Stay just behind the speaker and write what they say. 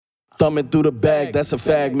Thumbing through the bag, that's a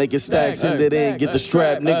fact. Make it stack, send it in, get the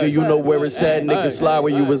strap. Nigga, you know where it's at. Nigga, slide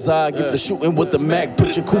where you reside. Get the shooting with the Mac.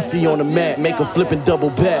 Put your kufi on the mat. Make a flip and double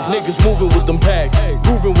back. Niggas moving with them packs.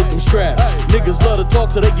 Grooving with them straps. Niggas love to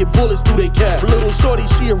talk till they get bullets through they cap. Little shorty,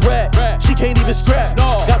 she a rat. She can't even strap.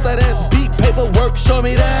 Got that ass beat, paperwork, show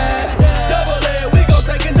me that. Double A, we gon'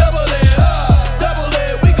 taking double A. Double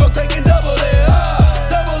A, we gon' taking double A.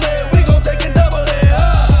 Double A, we gon' taking double A.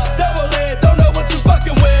 Double A, don't know what you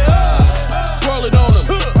fucking with. Twirling on them,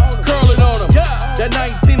 curling on them. That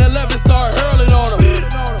 1911 start hurling on them.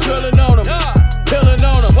 Drilling on them, killing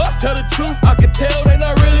on them. Tell the truth, I can tell they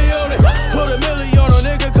not really on it. Put a million on a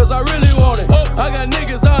nigga, cause I really want it. I got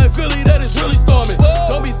niggas out in Philly that is really storming.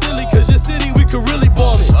 Don't be silly, cause your city, we could really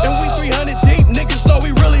bomb it. And we 300 deep, niggas know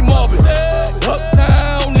we really mobbing.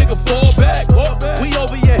 Uptown, nigga, fall back. We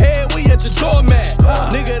over your head, we at your doormat.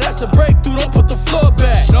 Nigga, that's a breakthrough, don't put the floor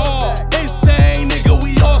back. Insane, nigga,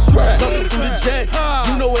 we all strapped. Coming through the jets,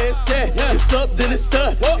 you know where it's at. It's up, then it's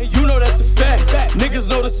stuck, you know that's a fact. Niggas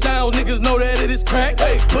know the sound, niggas know that it is crack.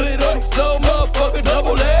 Put it on the floor, motherfucker,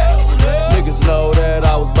 double that. Niggas know that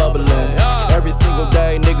I was bubbling. Every single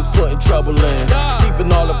day, niggas putting trouble in.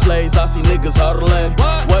 Keeping all the plays, I see niggas huddling.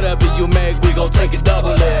 Whatever you make, we gon' take it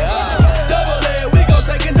double A. Double A, we gon'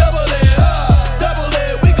 take it double A. Double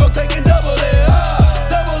A, we gon' take it double A.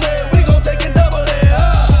 Double A, we gon' take it double A.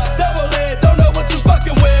 Double A, don't know what you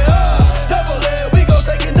fucking with. Double A, we gon'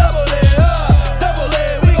 take it double A. Double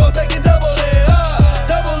A, we gon' take it double A.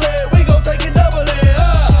 Double A, we gon' take it double A.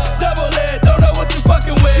 Double A, don't know what you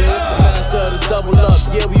fucking with. Yeah, it's the master of the double up.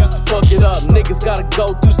 Yeah, we used to fuck it up. Niggas gotta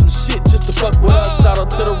go through some shit just to fuck with us. Shout out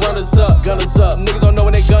to the runners up, gunners up. Niggas don't know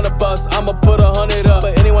when they gonna bust. I'ma put 100 up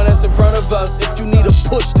for anyone that's in front of us. If you need a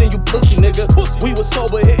push, then you pussy, nigga. We was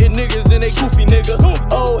sober hitting niggas and they goofy, nigga.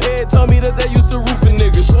 Old head told me that they used to roofing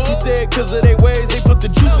niggas. He said cause of their ways, they put the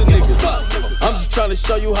juice in niggas. I'm just trying to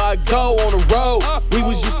show you how I go on the road. We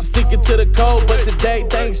was used to sticking to the code, but today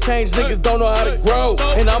things change, niggas don't know how to grow.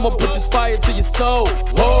 And I'ma put this fire to your soul.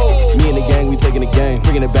 Whoa. Me and the gang, we taking the game,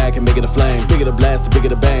 bringing it back and making it flame. Bigger the blast, the bigger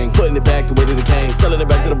the bang. Putting it back the way that it came, selling it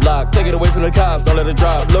back to the block. Take it away from the cops, don't let it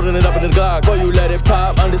drop. Loading it up in the Glock, before you let it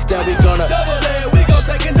pop. Understand we gonna double A.